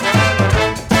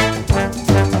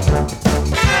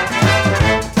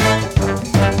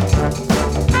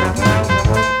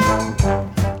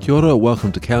Kia ora,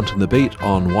 welcome to Counting the Beat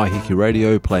on Waiheke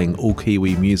Radio, playing all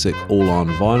Kiwi music, all on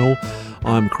vinyl.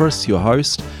 I'm Chris, your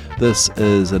host. This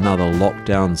is another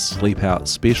lockdown sleep out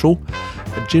special.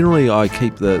 Generally I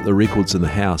keep the records in the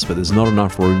house, but there's not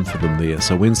enough room for them there,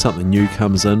 so when something new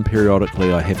comes in,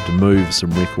 periodically I have to move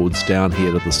some records down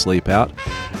here to the sleep out.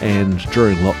 And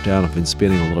during lockdown I've been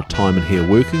spending a lot of time in here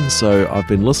working, so I've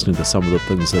been listening to some of the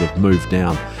things that have moved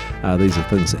down. These are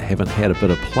things that haven't had a bit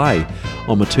of play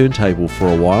on my turntable for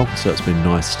a while, so it's been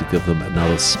nice to give them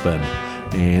another spin.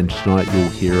 And tonight you'll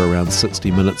hear around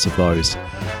 60 minutes of those.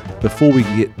 Before we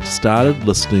get started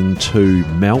listening to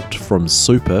Melt from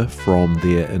Super from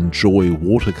their Enjoy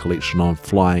Water collection on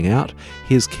Flying Out,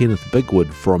 here's Kenneth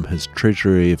Bigwood from his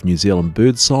Treasury of New Zealand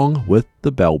Birdsong with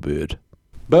the Bellbird.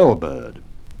 Bellbird.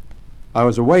 I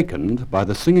was awakened by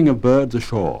the singing of birds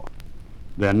ashore.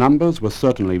 Their numbers were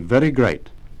certainly very great.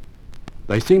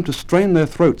 They seemed to strain their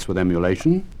throats with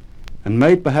emulation, and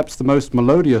made perhaps the most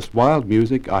melodious wild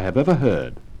music I have ever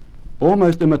heard,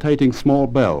 almost imitating small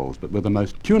bells, but with the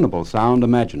most tunable sound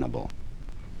imaginable.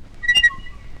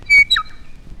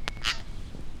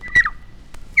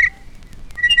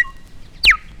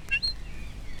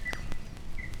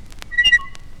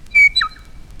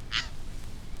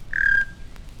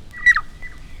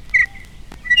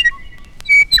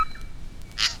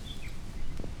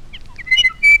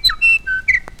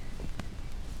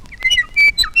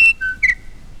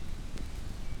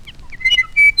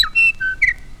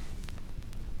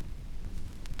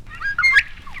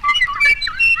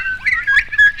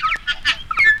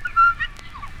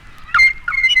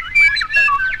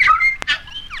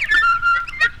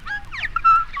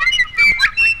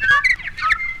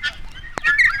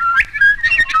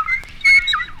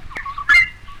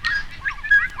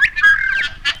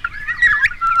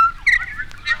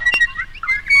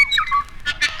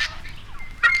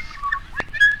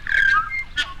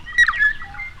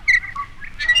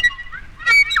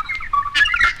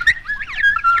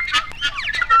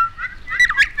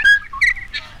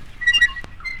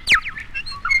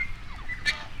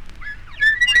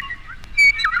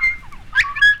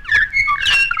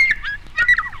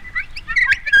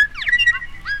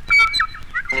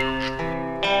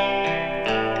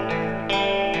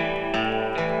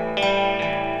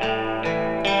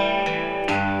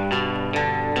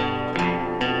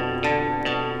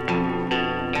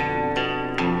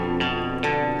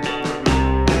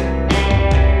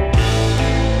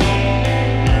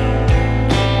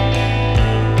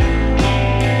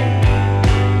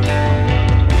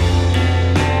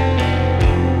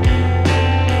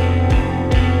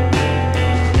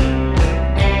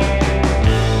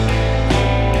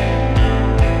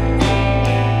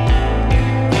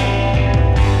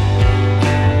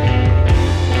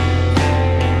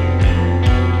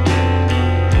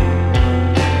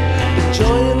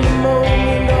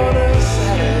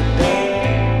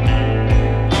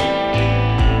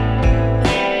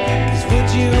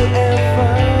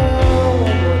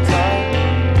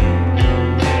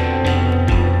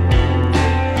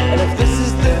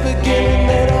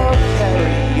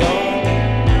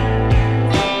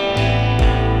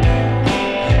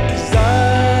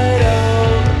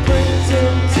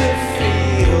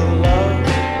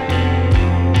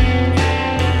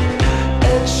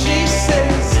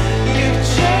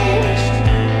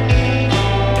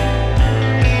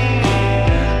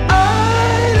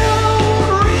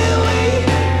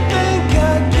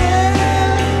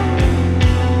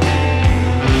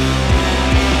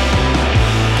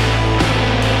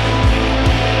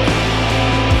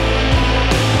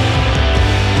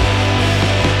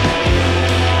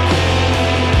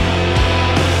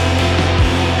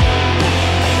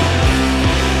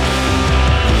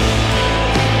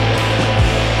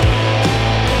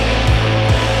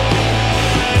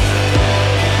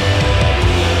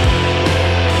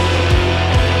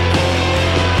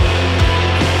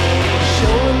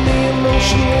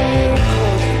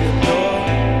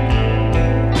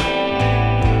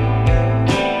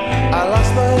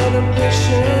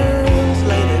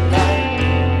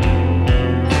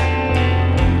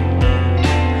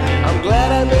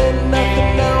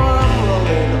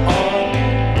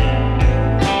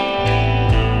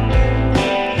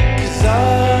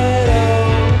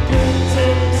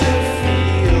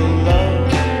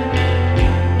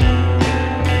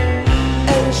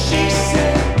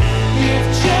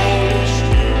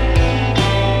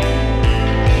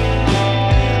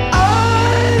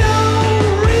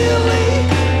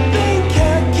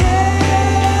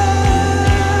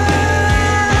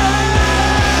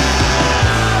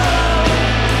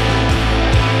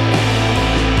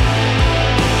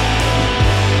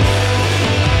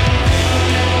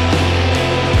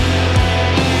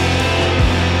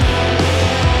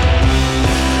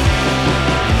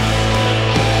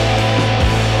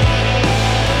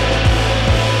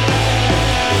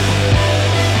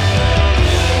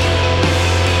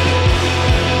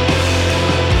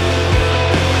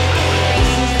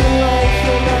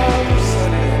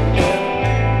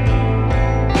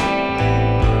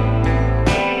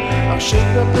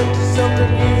 shape up into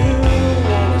something you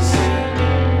wanna see.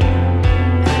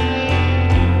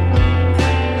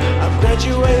 I've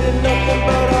graduated nothing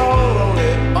but all on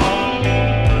it all,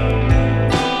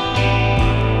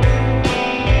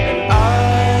 and I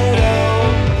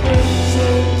don't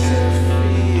pretend to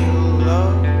feel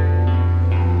love.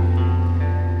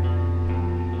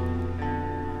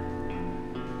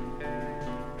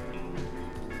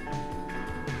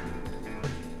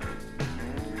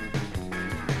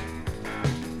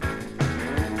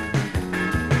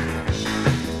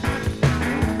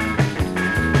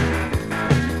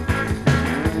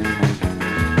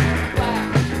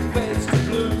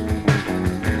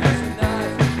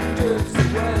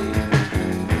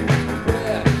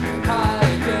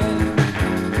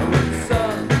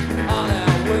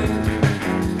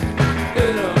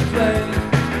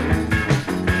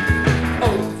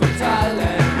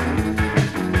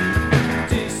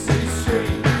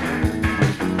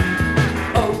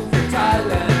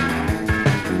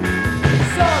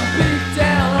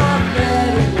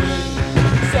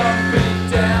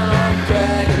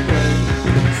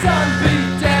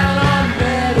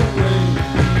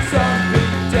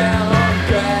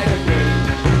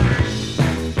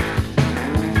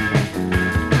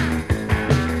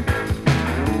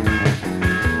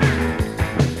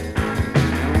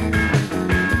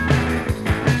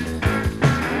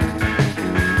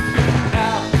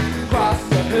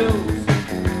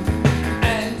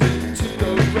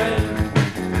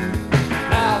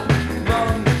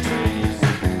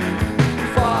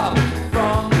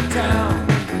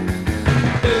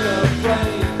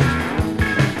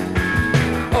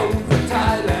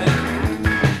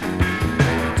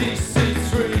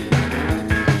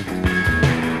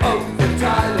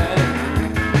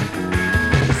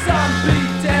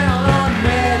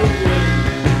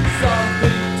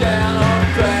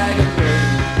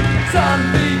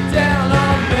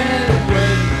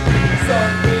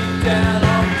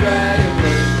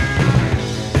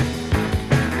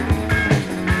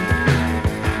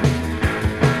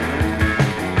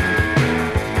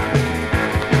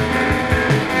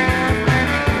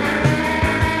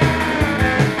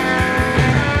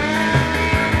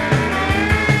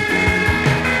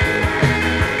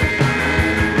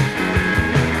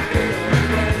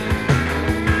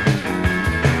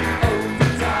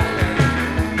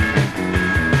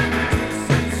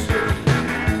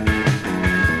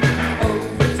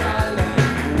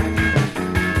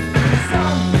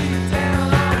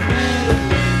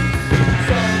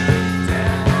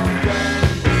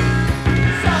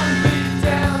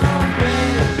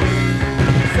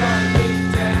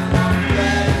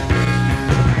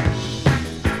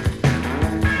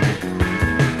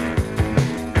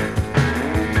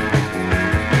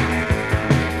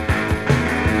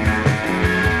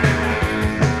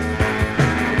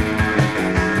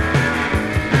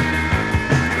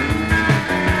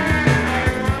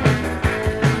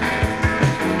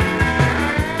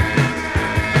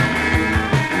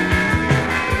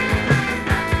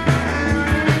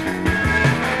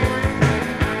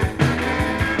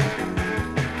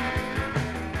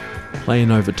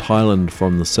 Playing Over Thailand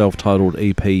from the self-titled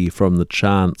EP From the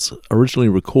Chance, originally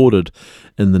recorded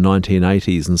in the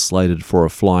 1980s and slated for a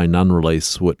Fly Nun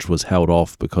release, which was held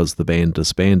off because the band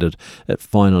disbanded. It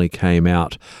finally came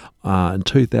out in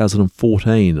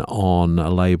 2014 on a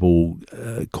label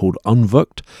called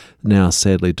Unvukt, now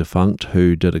sadly defunct,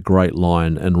 who did a great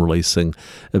line in releasing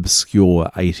obscure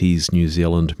 80s New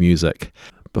Zealand music.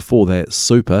 Before that,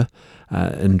 Super,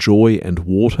 Enjoy and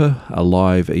Water, a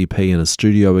live EP and a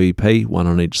studio EP, one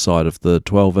on each side of the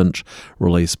 12-inch,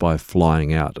 released by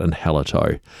Flying Out and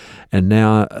Halito. And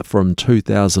now from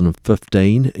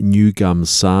 2015, New Gum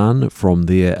San from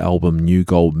their album New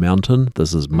Gold Mountain.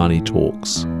 This is Money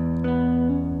Talks.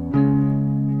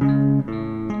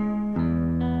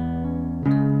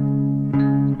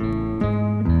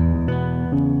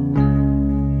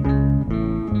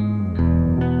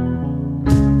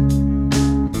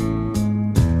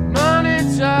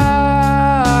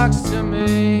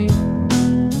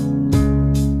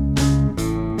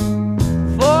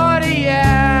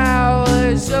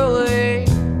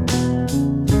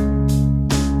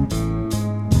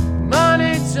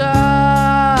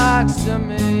 To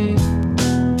me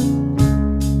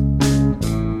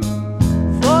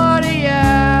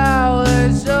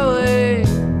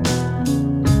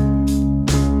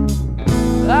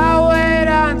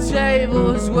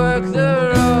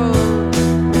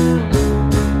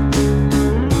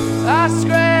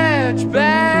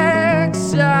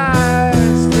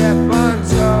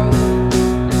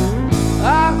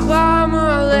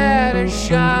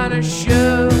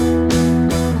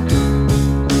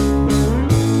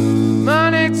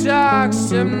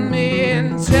to me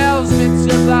and tells me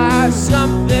to buy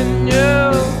something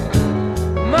new.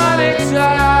 Money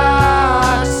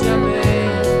talks to me.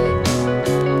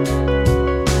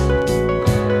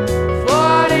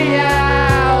 40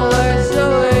 hours a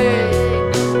week.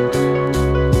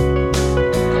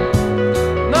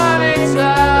 Money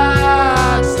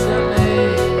talks to me.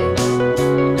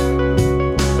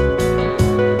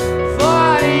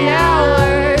 40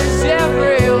 hours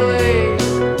every week.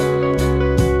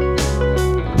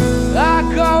 I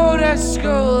go to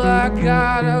school, I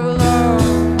gotta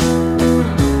learn.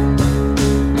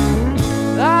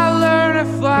 I learn to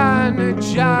find a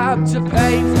job to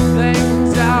pay for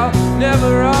things I'll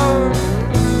never own.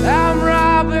 I'm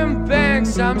robbing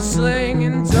banks, I'm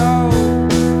slinging dough.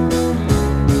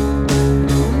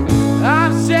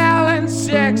 I'm selling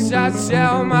sex, I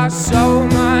sell my soul,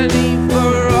 money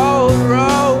for old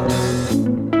road.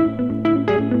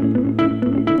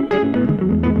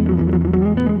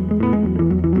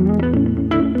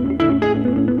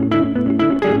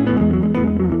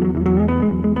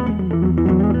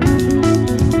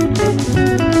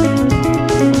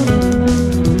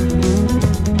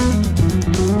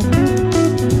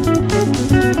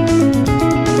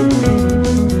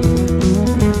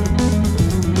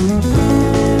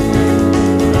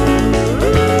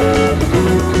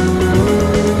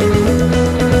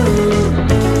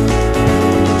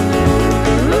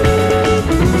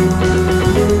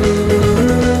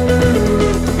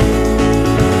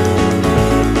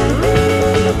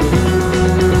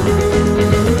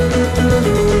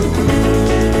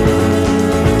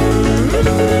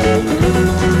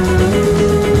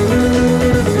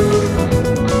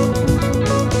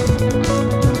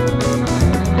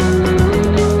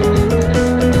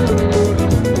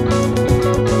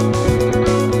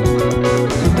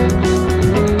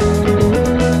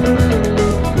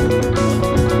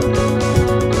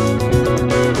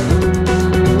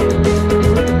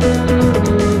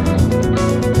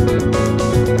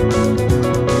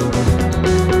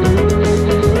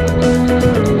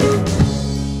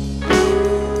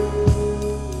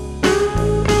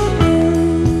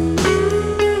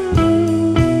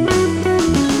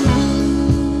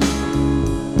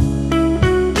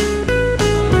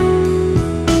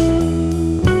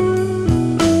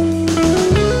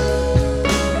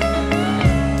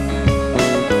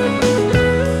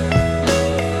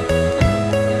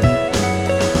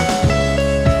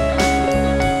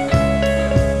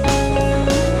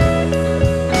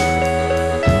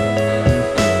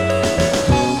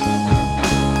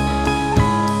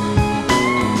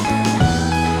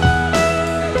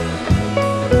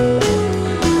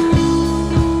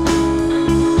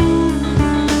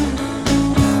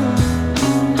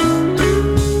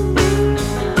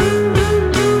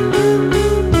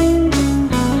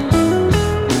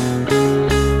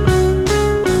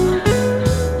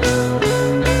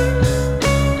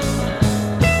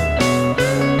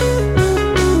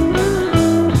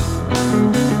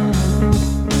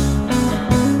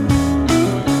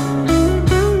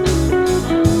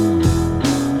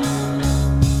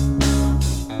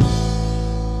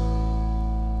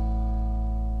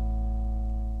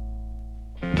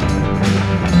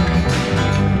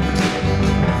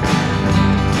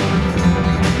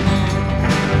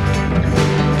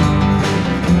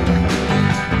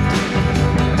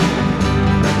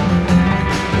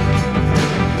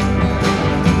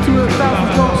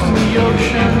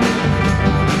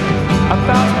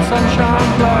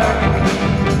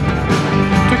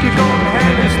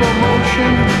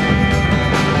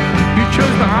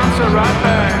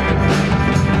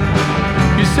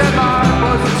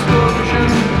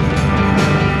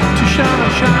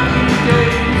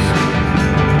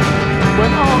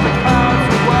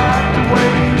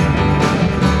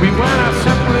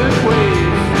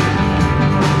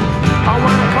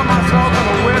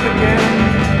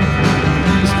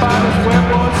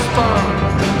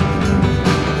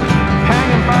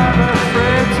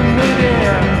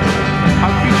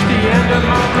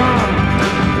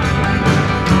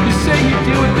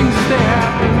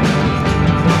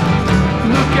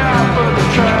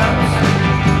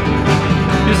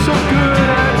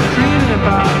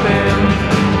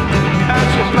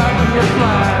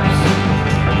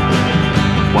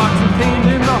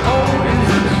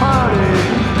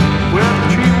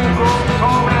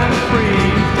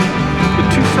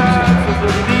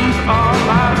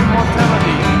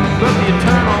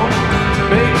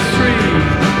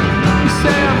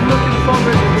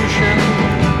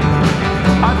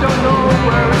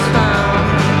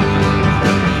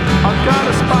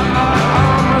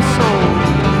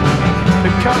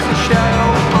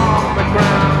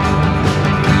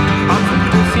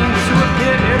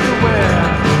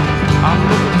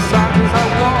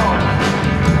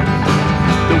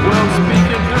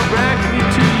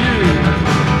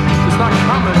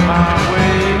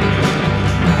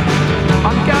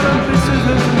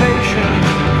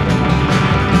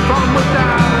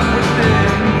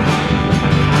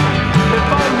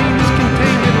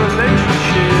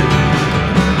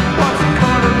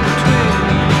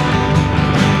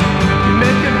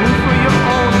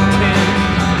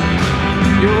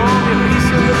 owe me a piece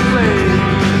of the blade.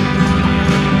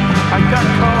 I got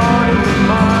caught in the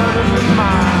mud of the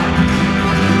mine.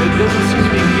 It doesn't seem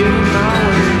to be getting my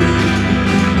way.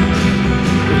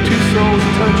 If two souls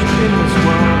touched in this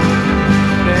world,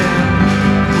 then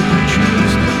would you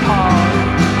choose to part?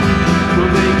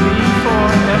 Will they be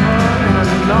forever in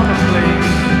another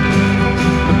place?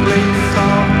 The place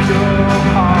of pure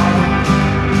heart.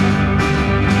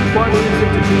 What is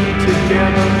it to be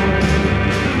together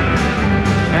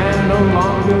and no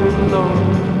longer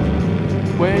alone?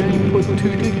 When you put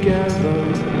two together,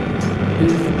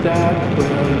 is that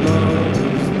where love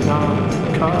is not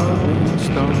carved in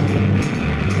stone?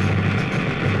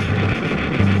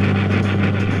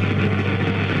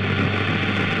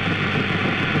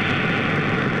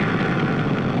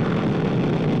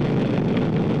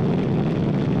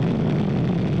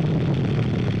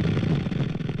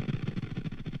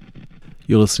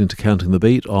 You're listening to Counting the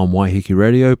Beat on Waiheke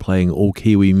Radio, playing all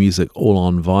Kiwi music, all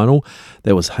on vinyl.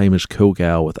 That was Hamish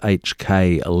Kilgour with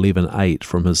HK 11/8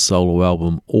 from his solo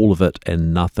album All of It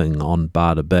and Nothing on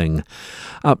Bada Bing.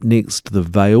 Up next, the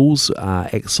Veils,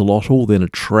 Axolotl, then a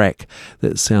track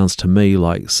that sounds to me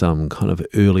like some kind of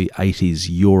early 80s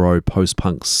Euro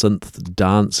post-punk synth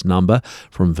dance number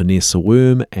from Vanessa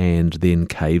Worm, and then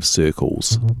Cave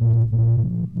Circles.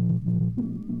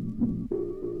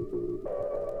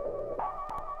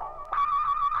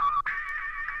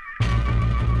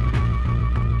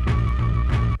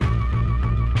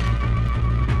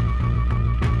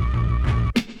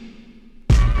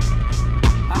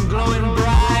 Glowing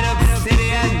bright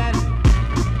obsidian,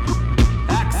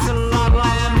 axolotl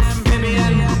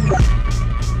amphibian,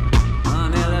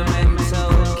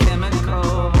 unelemental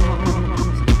chemicals,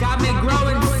 got me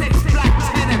growing 6 black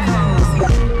tentacles,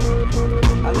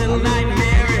 a little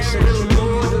nightmarish, a little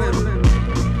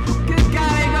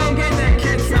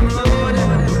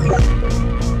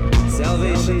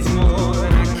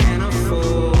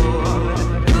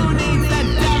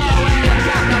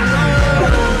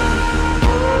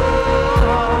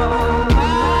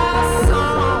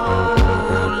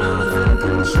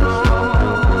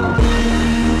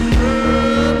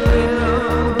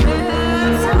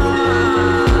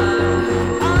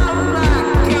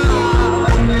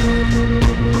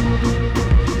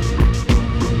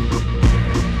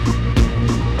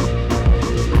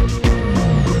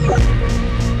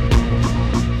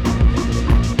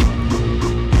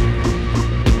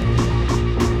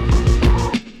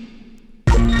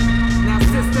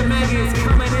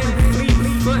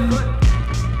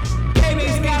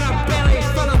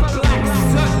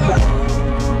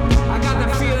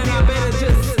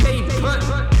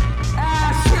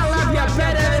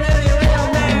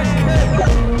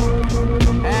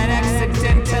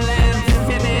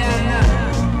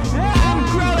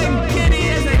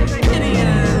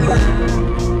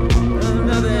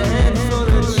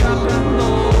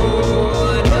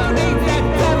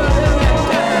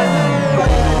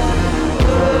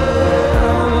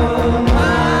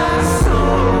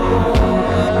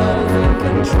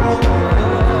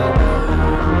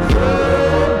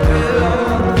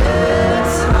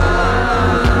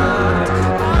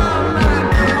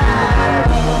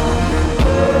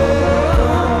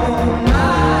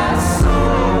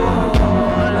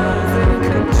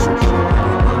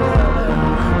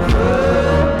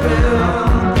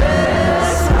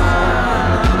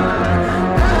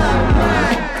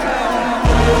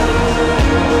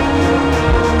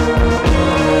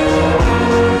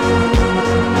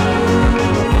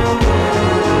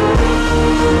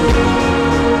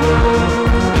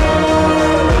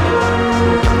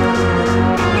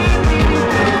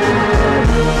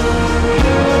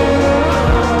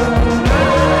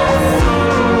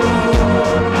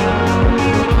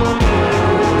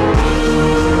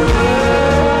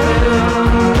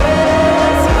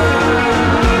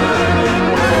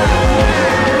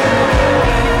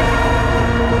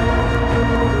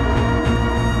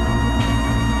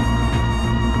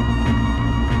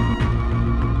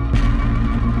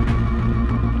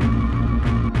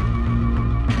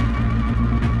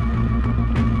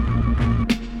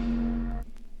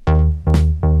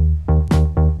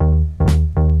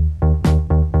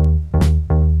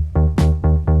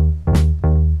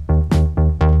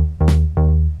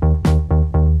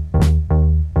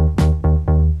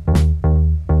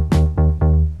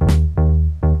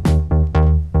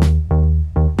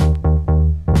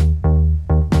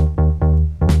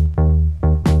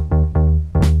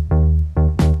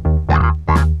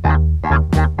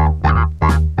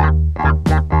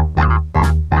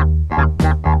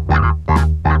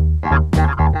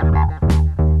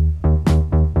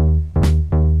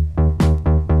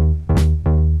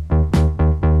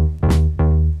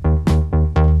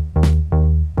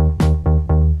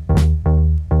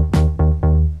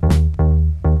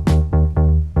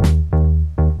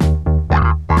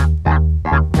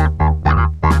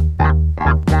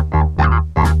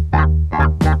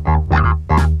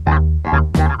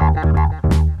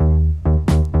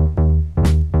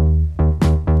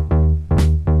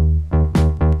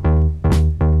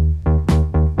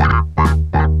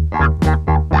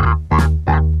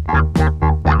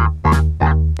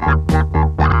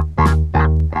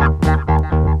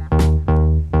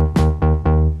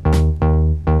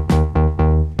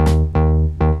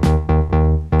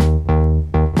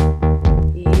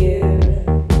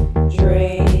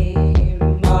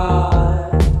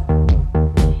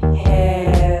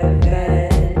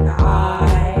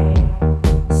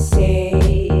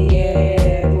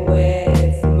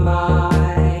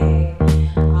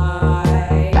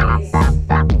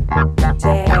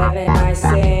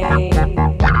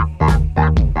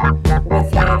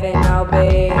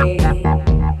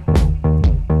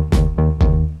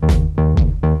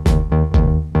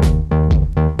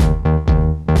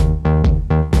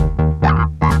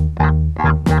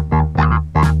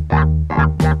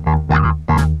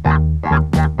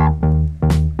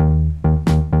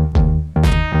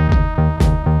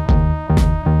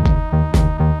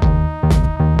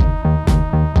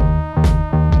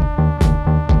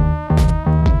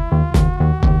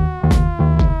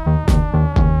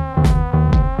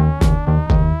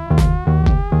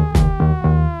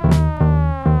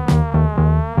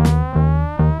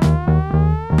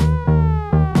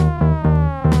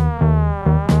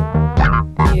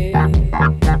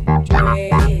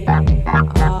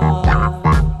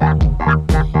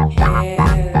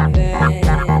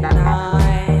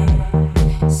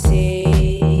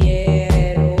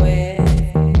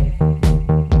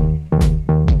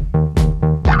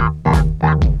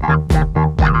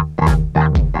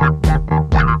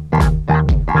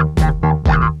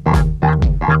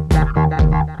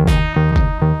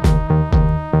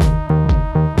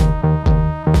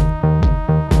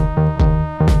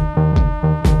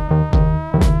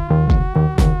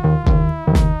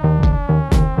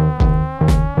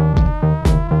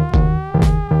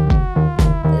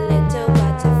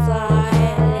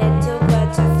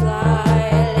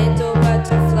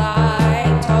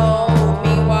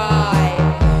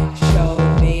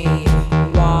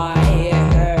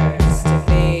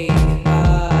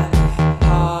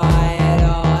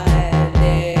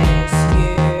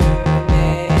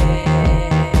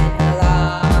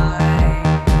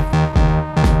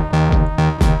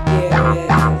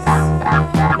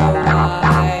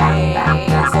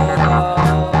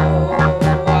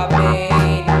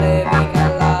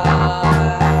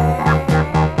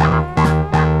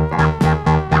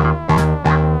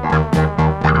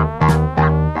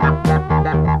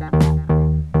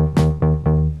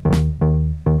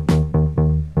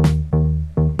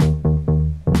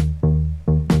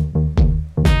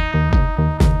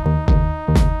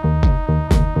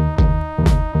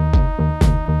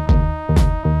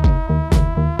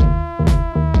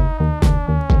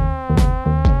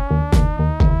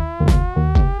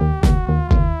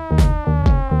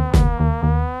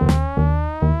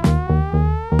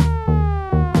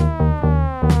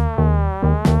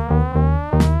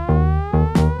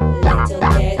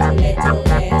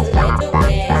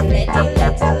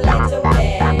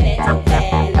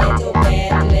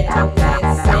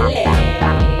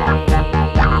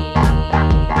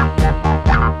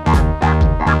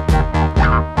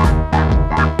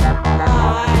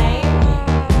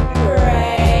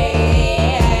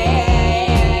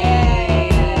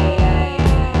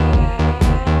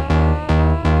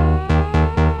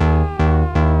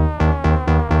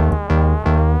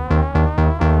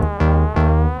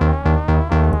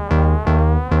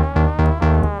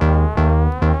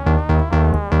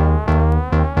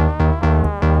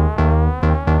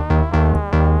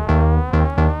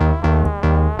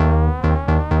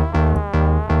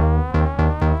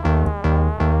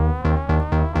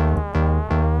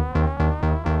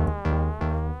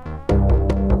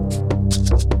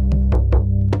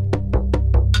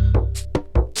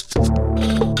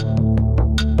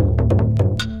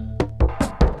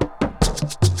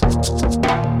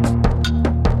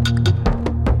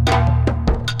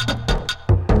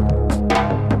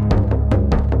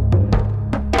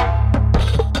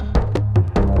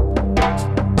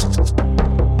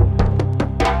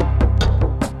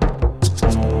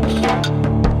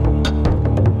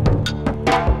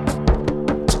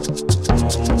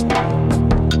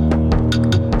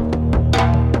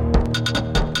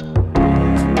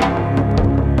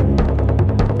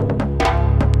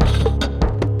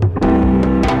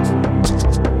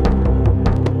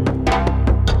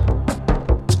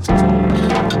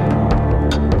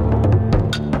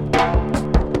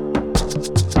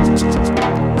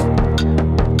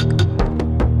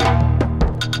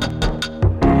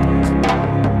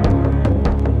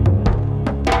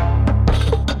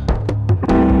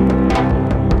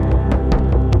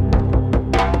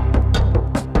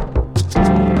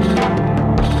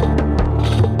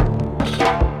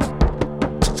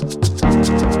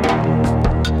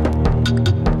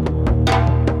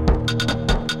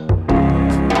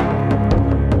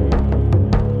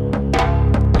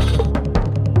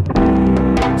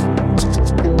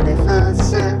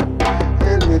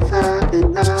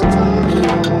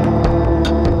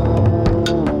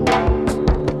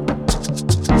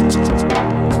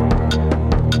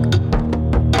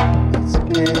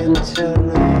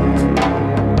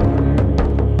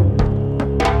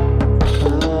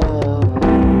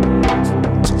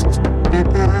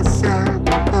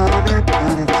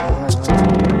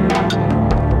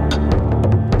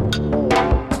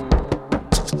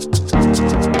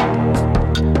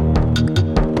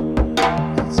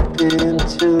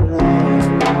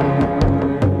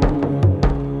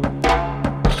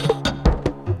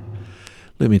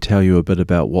Let me tell you a bit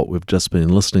about what we've just been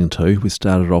listening to. We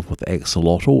started off with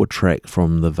Axolotl, a track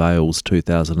from the Veils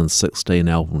 2016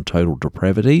 album Total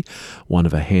Depravity, one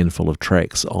of a handful of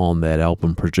tracks on that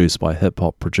album produced by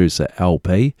hip-hop producer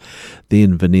LP.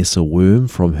 Then Vanessa Worm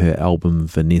from her album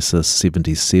Vanessa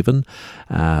 77,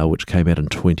 which came out in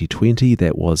 2020.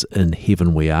 That was In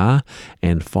Heaven We Are.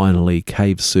 And finally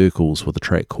Cave Circles with a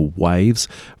track called Waves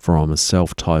from a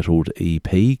self-titled EP,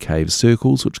 Cave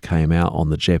Circles, which came out on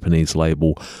the Japanese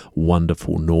label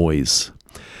Wonderful Noise.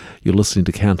 You're listening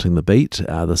to Counting the Beat.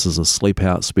 This is a sleep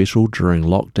out special during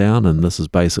lockdown, and this is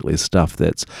basically stuff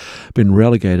that's been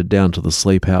relegated down to the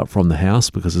sleep out from the house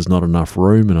because there's not enough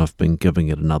room, and I've been giving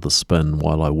it another spin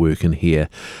while I work in here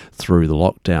through the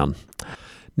lockdown.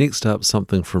 Next up,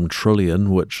 something from Trillion,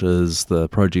 which is the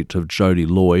project of Jody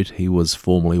Lloyd. He was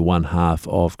formerly one half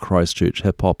of Christchurch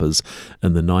hip-hoppers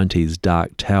in the 90s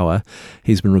Dark Tower.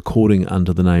 He's been recording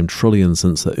under the name Trillion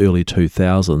since the early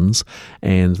 2000s,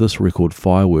 and this record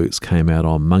Fireworks came out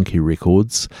on Monkey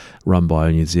Records, run by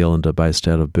a New Zealander based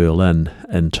out of Berlin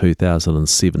in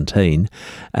 2017.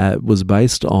 It was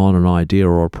based on an idea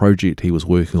or a project he was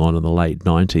working on in the late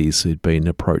 90s. He'd been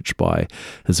approached by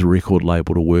his record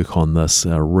label to work on this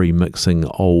remixing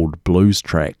old blues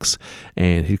tracks,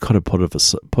 and he kind of put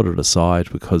it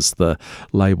aside because the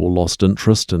label lost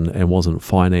interest and wasn't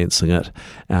financing it,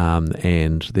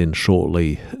 and then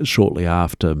shortly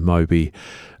after, Moby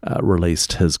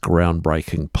released his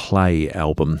groundbreaking Play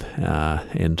album,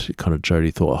 and kind of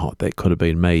Jody thought, oh, that could have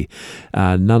been me.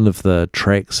 None of the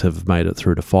tracks have made it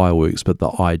through to Fireworks, but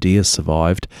the idea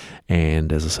survived,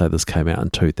 and as I say, this came out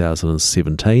in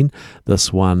 2017.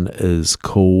 This one is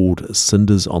called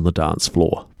Cinders on the Dance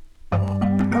Floor. Come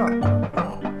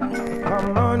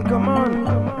on, come on.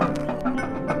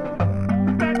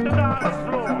 Take the dance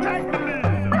floor. Take the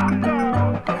lead.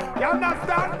 You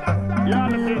understand? You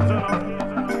understand,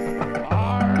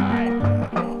 all right.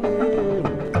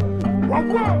 Whoa,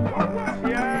 whoa.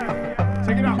 Yeah.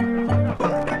 Check it out.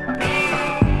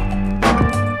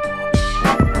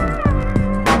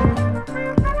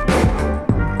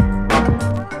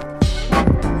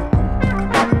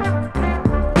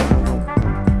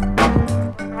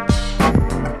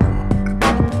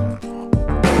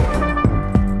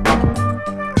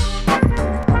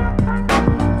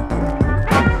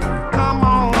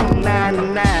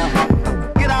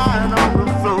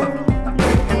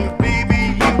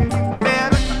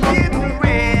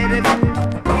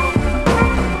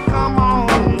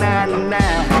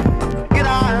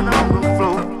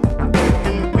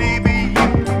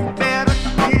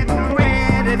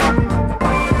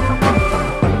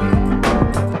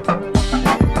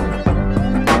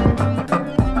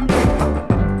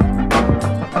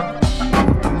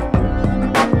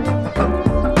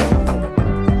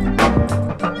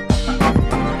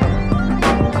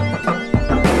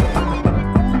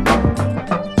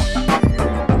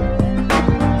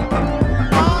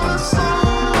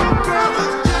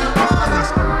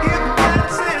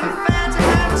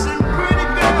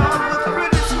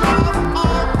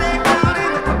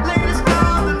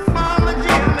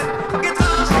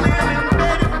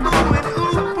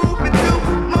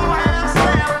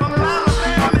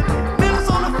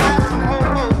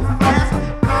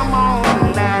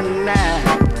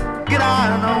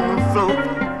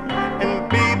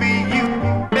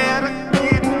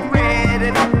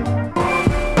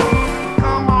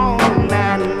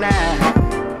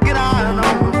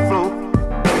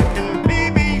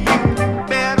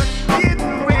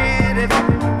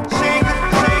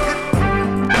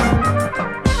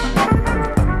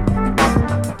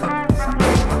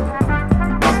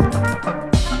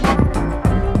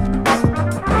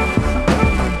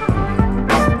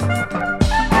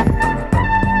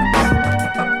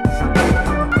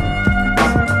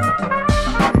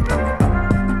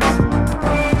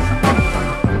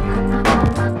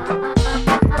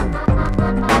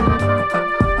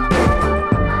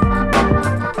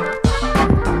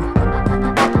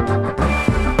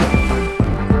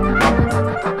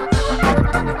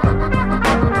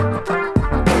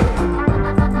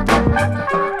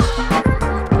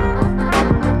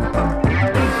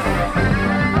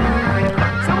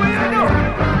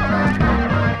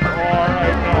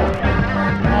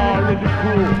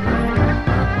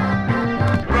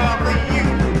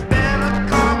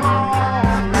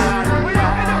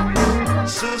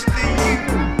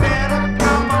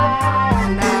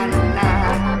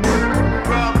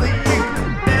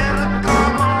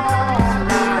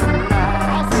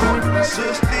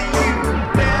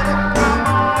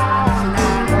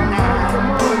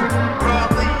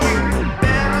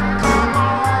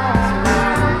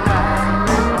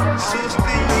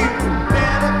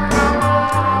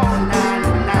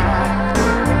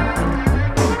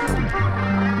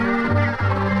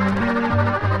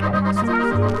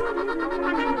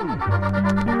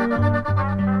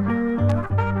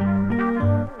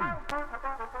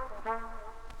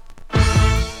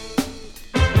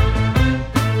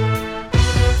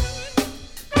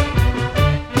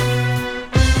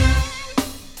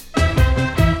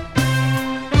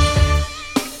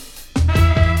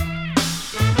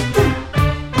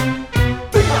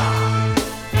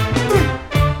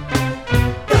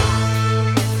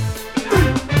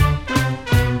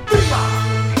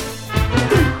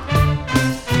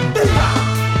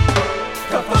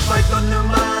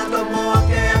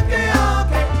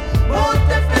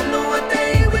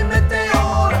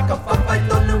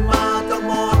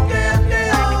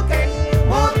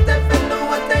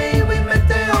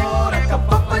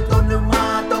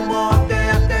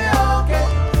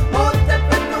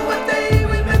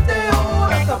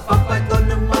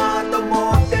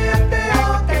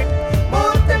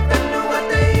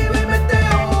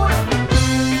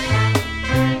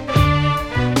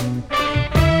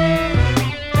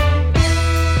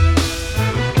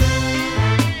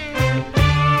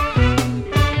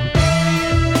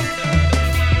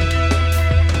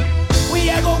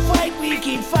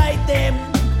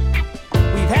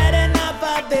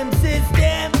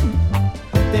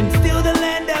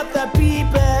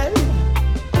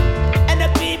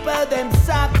 them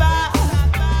suffer.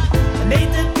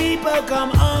 Native people come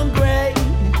hungry.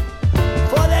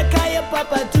 For the kaya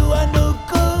papa to a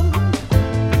nuku.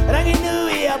 Rangi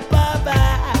nui a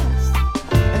babas.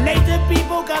 Native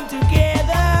people come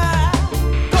together.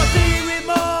 Koti wi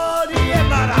mori e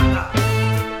maranga.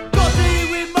 Koti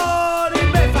wi mori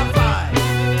me fafai.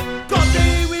 Koti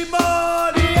wi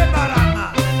mori e maranga.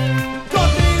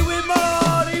 Koti wi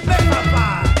mori me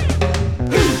fafai.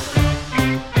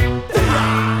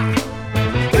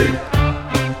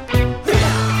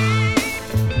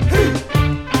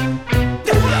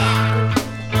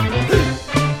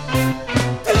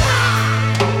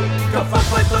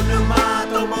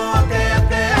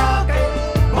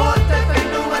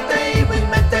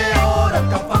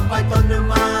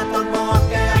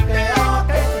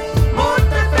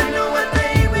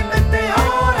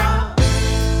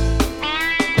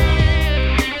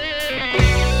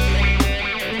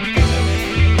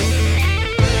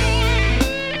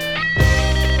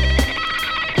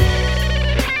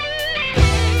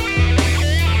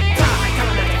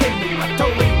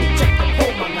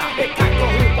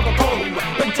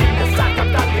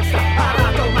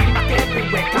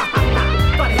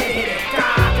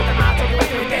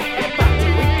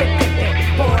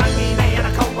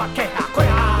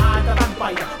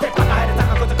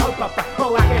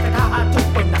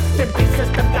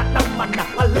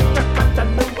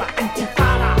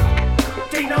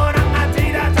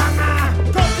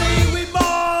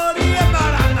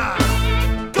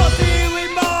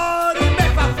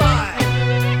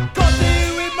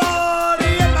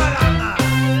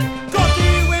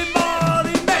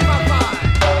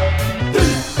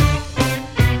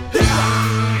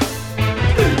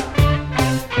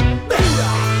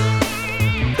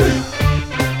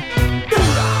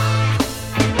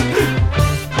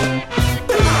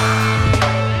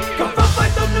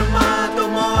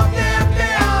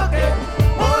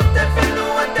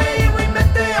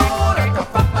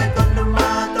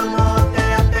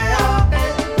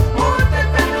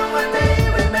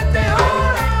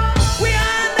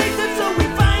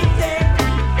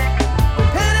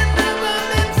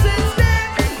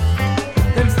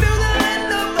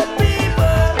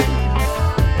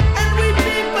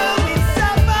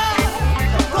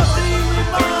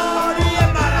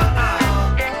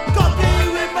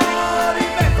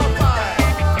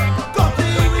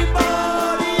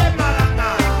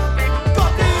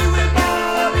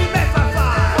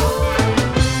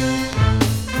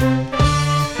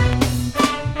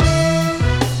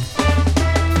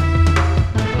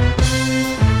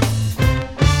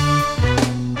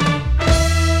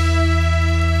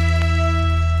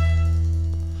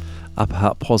 Upper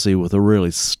Hut Posse with a really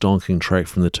stonking track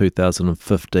from the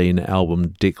 2015 album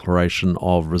Declaration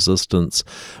of Resistance,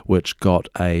 which got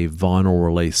a vinyl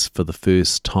release for the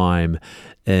first time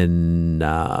in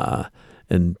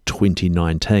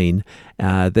 2019.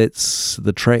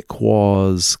 The track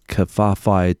was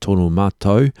Kawhawhai Tonu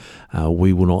Matou,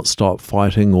 We Will Not Stop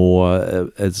Fighting, or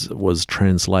as was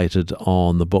translated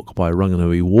on the book by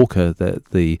Ranganui Walker, that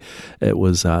it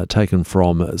was taken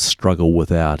from Struggle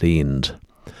Without End.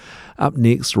 Up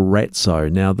next, Ratso.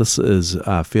 Now, this is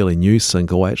a fairly new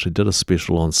single. I actually did a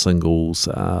special on singles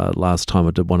last time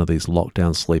I did one of these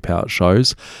lockdown sleep out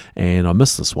shows, and I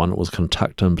missed this one. It was kind of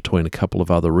tucked in between a couple of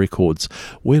other records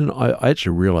when I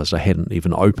actually realised I hadn't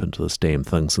even opened this damn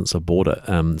thing since I bought it.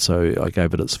 So I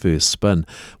gave it its first spin.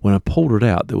 When I pulled it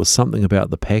out, there was something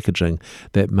about the packaging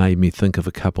that made me think of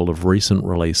a couple of recent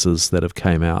releases that have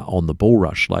came out on the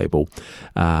Bullrush label.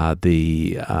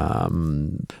 The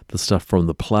stuff from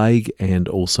The Plague and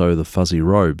also the Fuzzy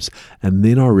Robes. And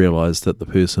then I realised that the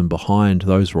person behind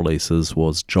those releases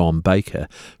was John Baker,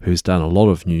 who's done a lot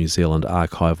of New Zealand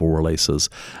archival releases.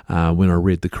 When I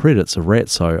read the credits of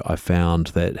Ratso, I found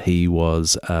that he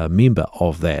was a member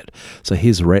of that. So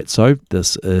here's Ratso.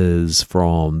 This is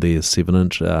from their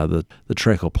 7-inch. The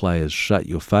track I'll play is Shut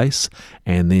Your Face,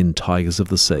 and then Tigers of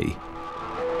the Sea.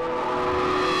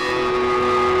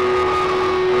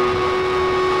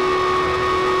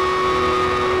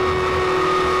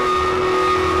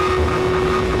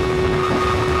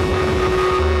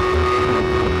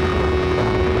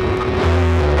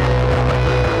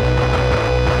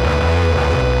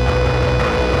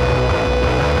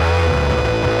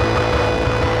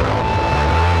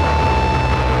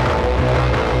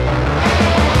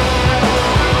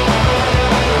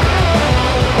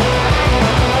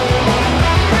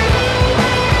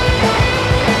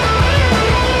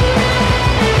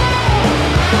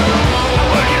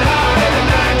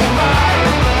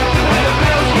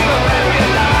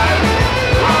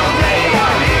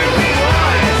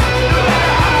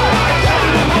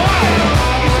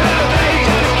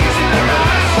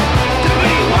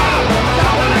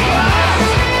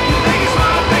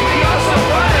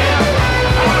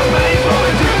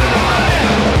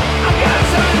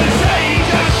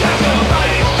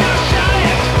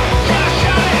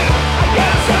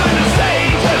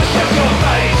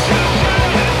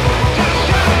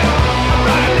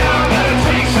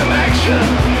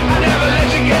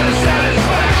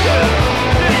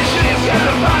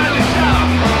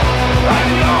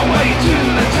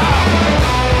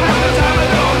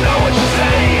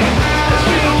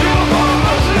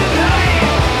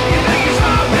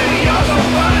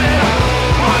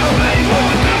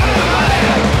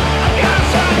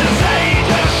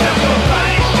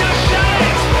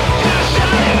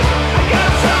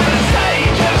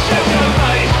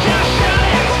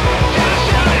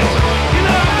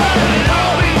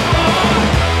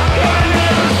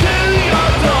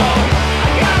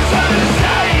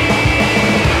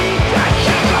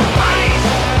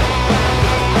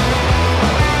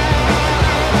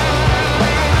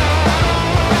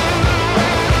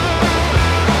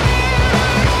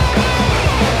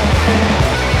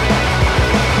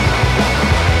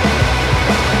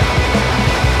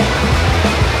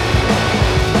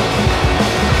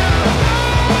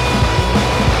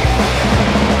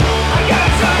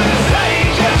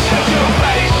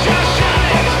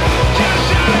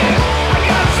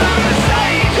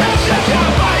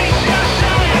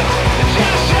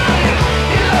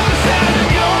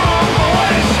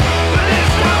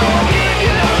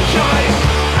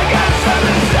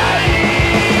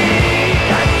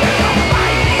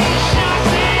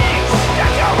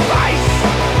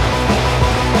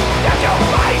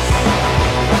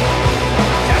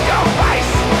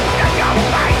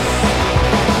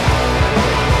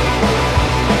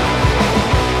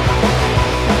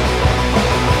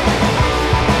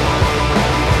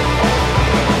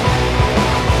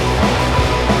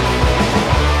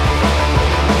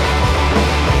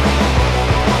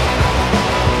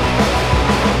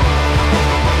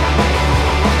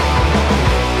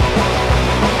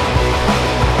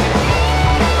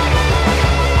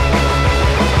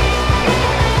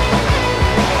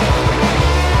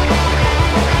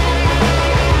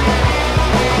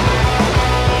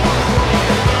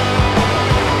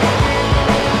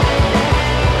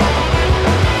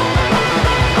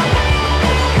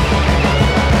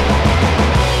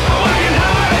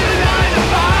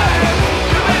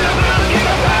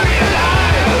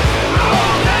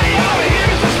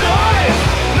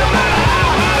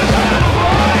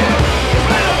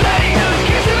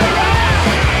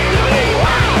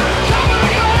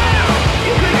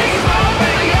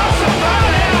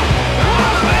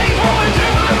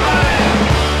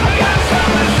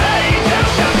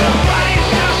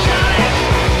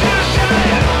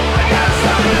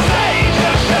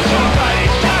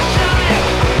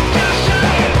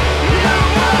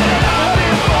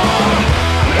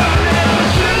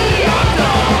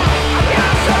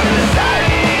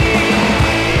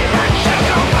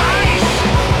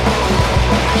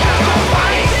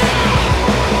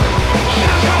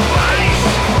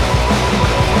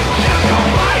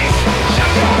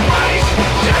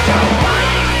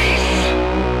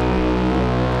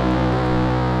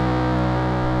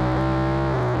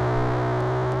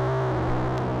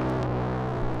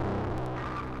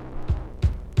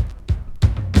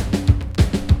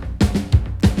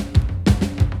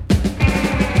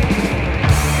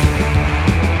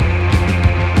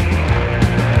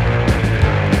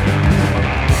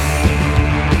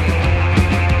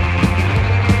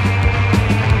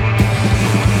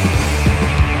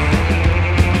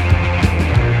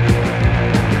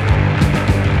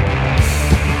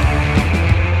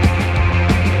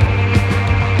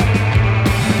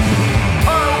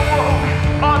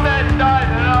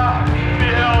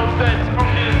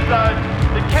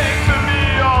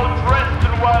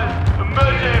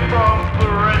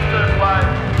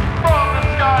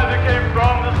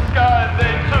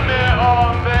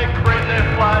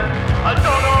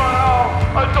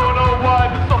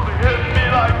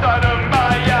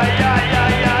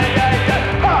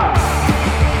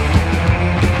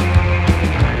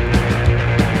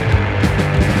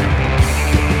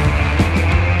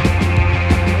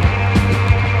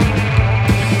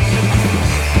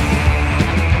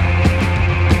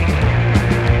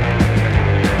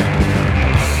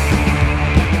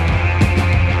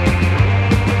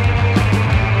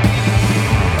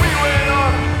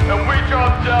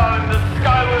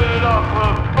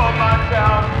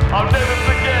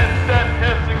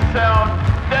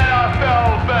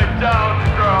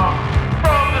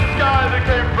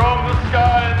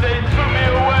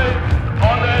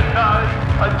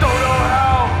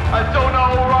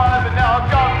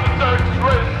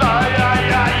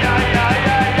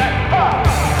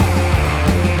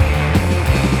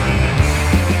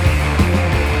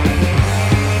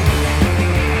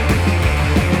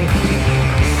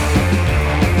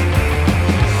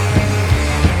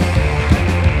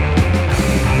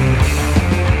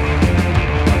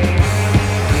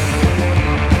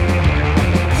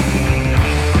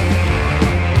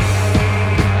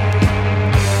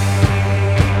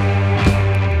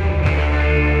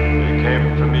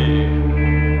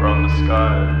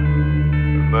 sky,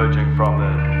 emerging from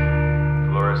the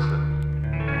fluorescent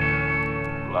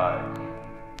light.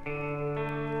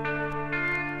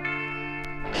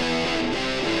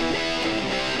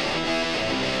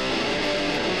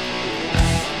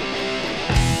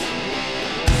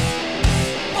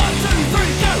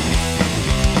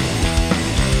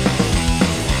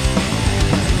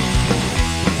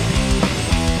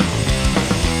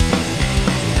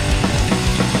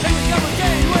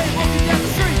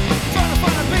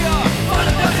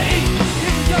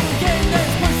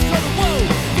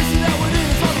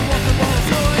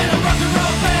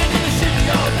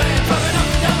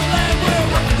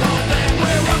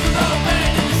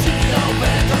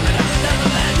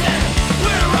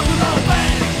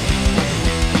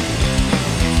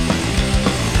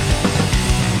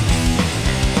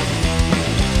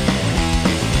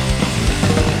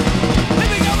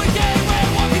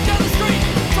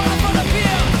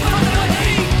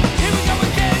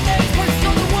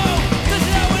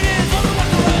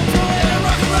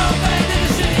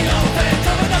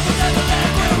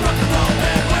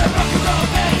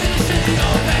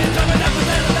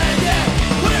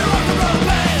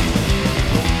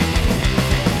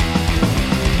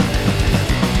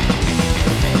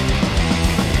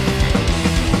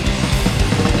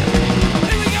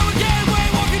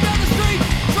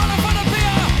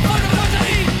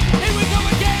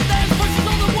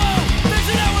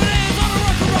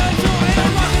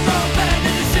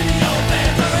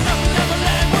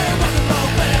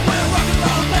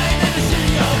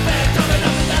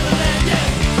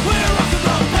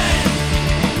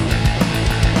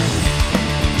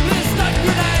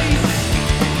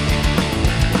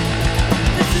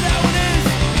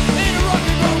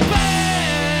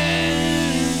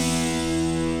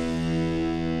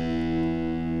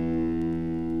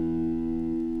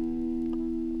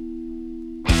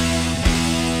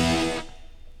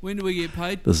 When do we get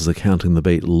paid? This is a Counting the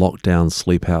Beat Lockdown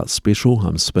Sleep Out special.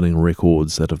 I'm spinning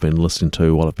records that I've been listening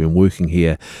to while I've been working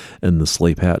here in the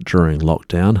Sleep Out during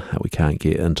lockdown. We can't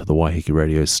get into the Waiheke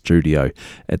Radio studio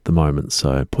at the moment,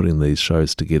 so putting these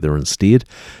shows together instead.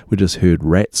 We just heard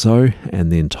Ratso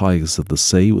and then Tigers of the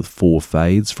Sea with 4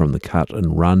 Fades from the Cut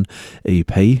and Run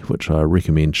EP, which I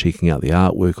recommend checking out the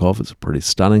artwork of. It's pretty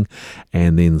stunning.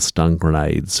 And then Stun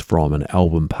Grenades from an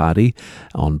album party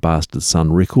on Bastard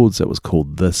Sun Records that was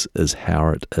called This Is How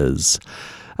It Is.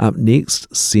 Up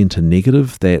next, Centre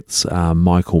Negative, that's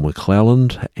Michael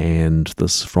McClelland, and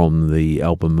this from the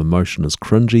album Emotion is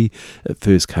Cringy. It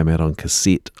first came out on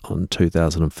cassette in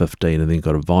 2015 and then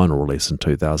got a vinyl release in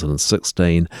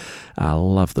 2016. I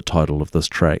love the title of this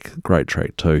track, great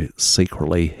track too,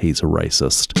 Secretly He's a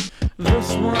Racist.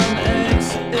 This one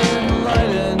acts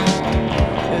enlightened,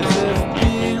 as if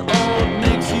being old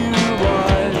makes you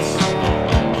wise.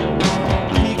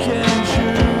 He can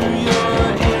chew your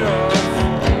ear off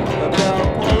about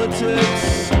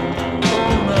politics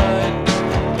all night.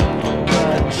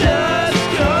 But just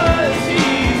 'cause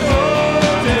he's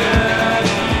older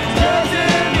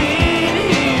doesn't mean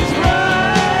he's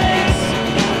right.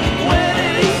 When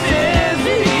he says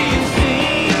he's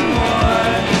seen more,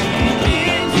 he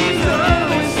means he's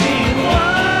always seen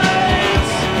one.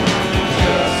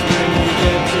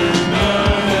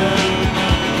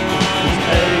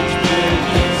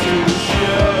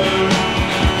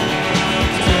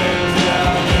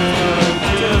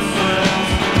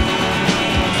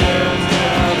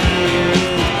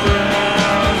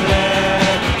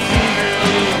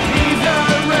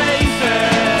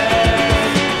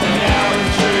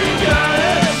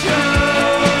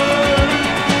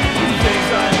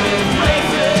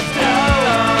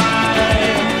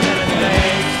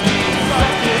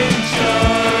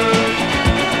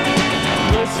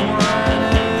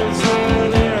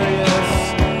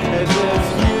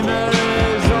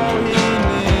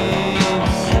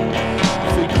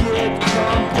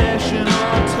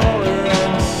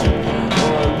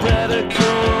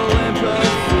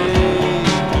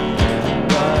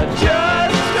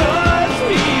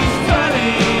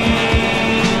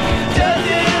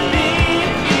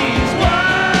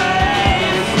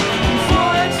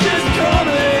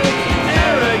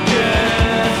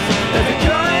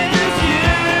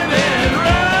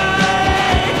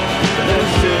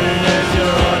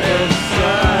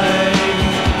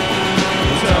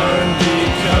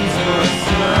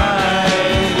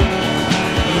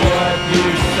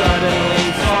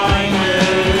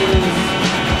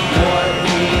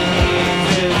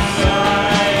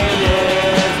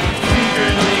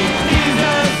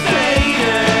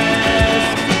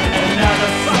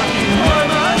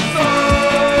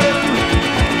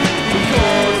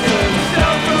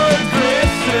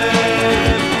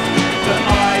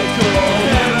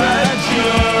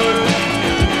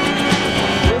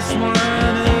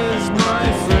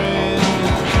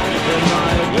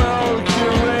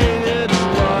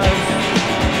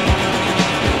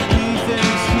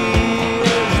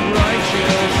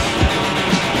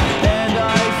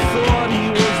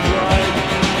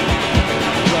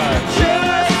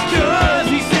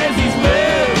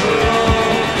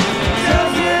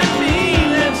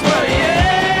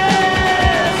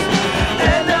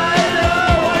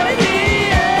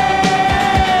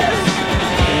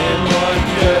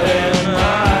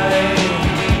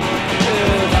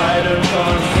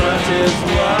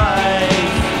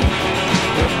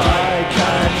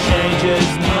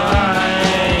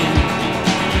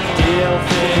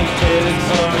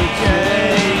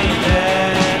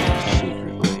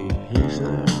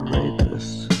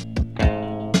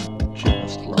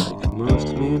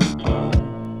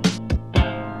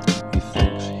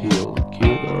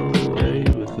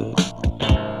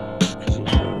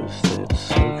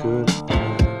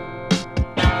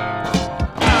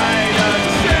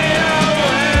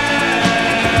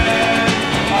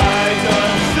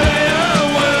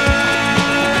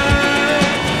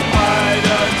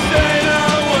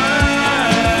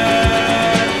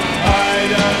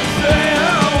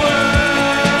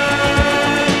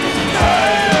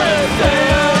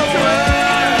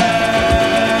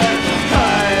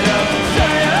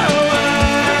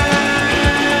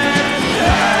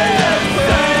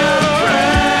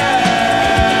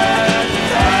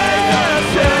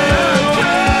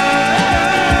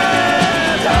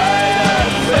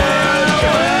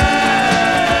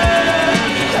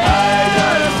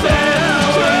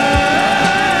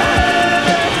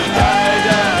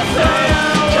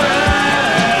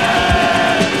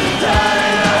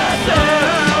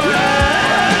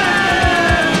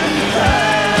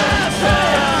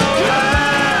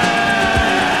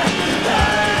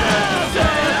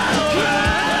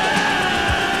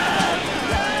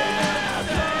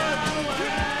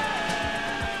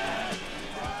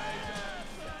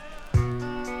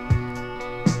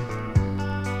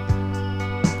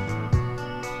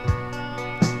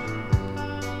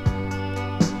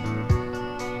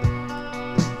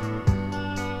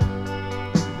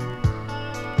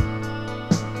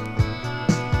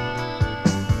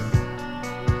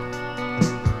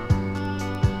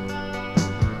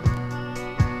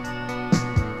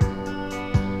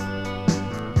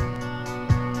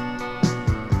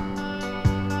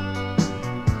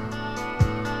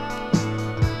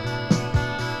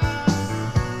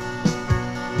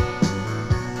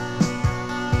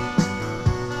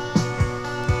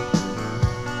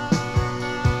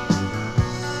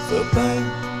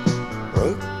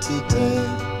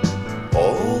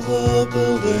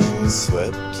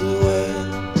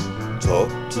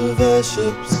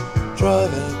 airships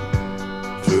driving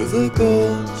through the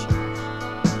gorge.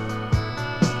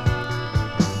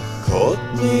 Caught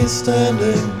me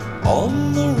standing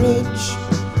on the ridge,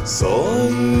 saw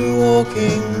you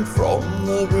walking from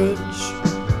the bridge,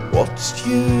 watched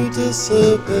you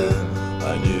disappear,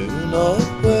 I knew not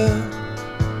where.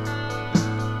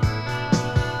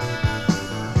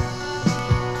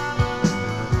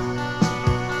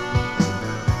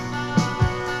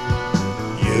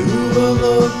 You were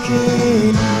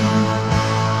looking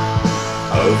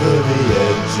over the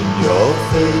edge and your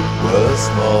feet were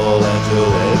small and your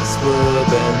legs were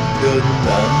bent. Couldn't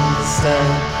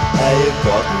understand how you've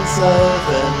gotten so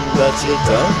thin, but you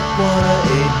don't wanna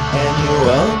eat and you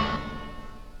won't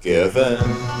give in.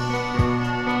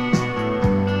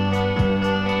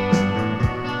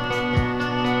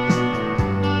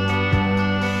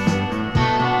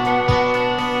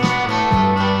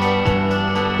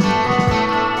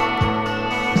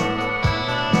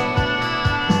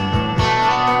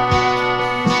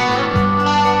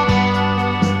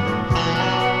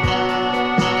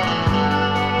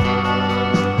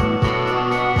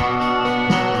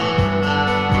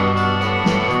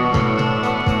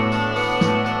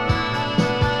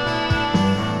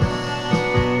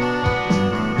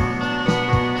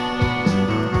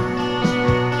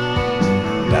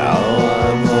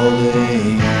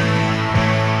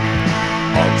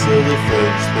 Onto the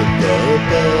fridge, but the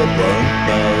bed won't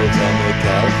melt and the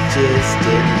couches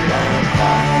didn't line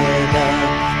high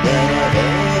enough than I've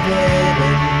ever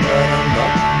been. But I'm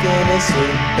not gonna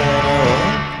sleep and I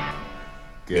won't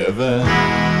give in.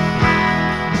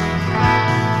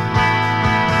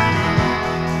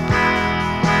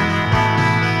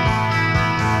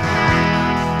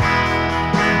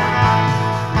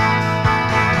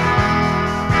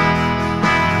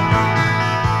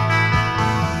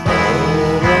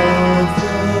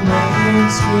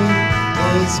 Street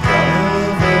is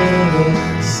covered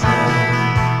in snow.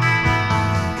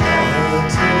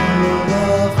 Cattle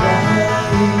are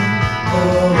flying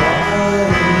or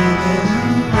lying in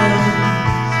rain.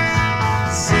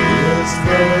 Sea is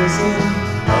frozen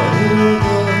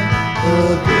over, the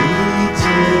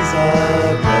beaches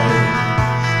are gray.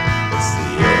 It's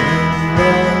the end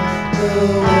of the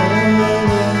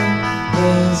world and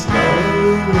there's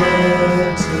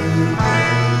nowhere to go.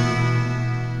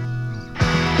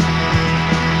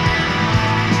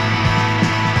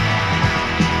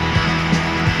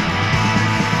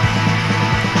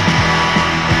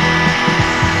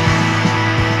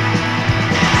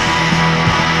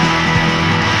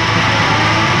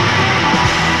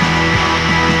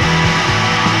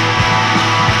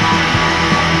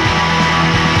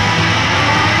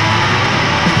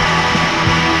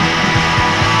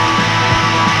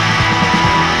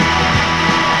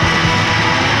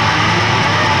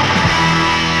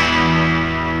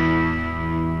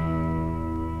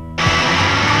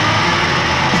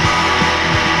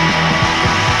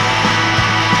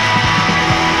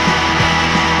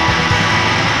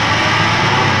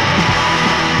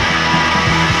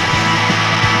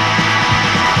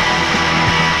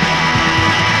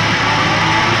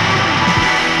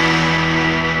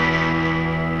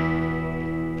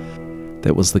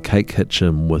 That was the Cake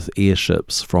Kitchen with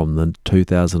Airships from the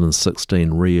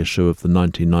 2016 reissue of the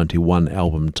 1991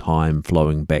 album Time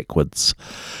Flowing Backwards.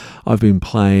 I've been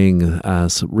playing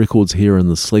some records here in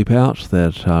the Sleep Out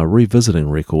that are revisiting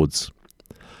records.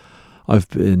 I've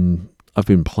been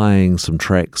playing some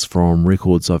tracks from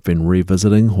records I've been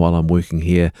revisiting while I'm working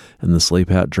here in the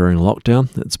Sleep Out during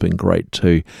lockdown. It's been great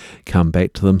to come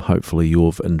back to them. Hopefully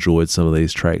you've enjoyed some of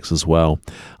these tracks as well.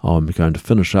 I'm going to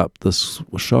finish up this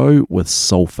show with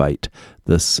Sulfate.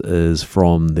 This is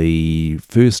from the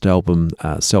first album,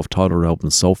 self-titled album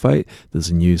Sulfate. There's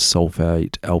a new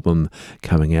Sulfate album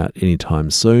coming out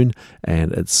anytime soon,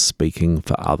 and it's Speaking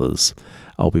for Others.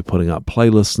 I'll be putting up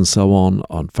playlists and so on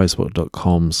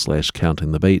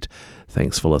Facebook.com/countingthebeat.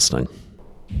 Thanks for listening.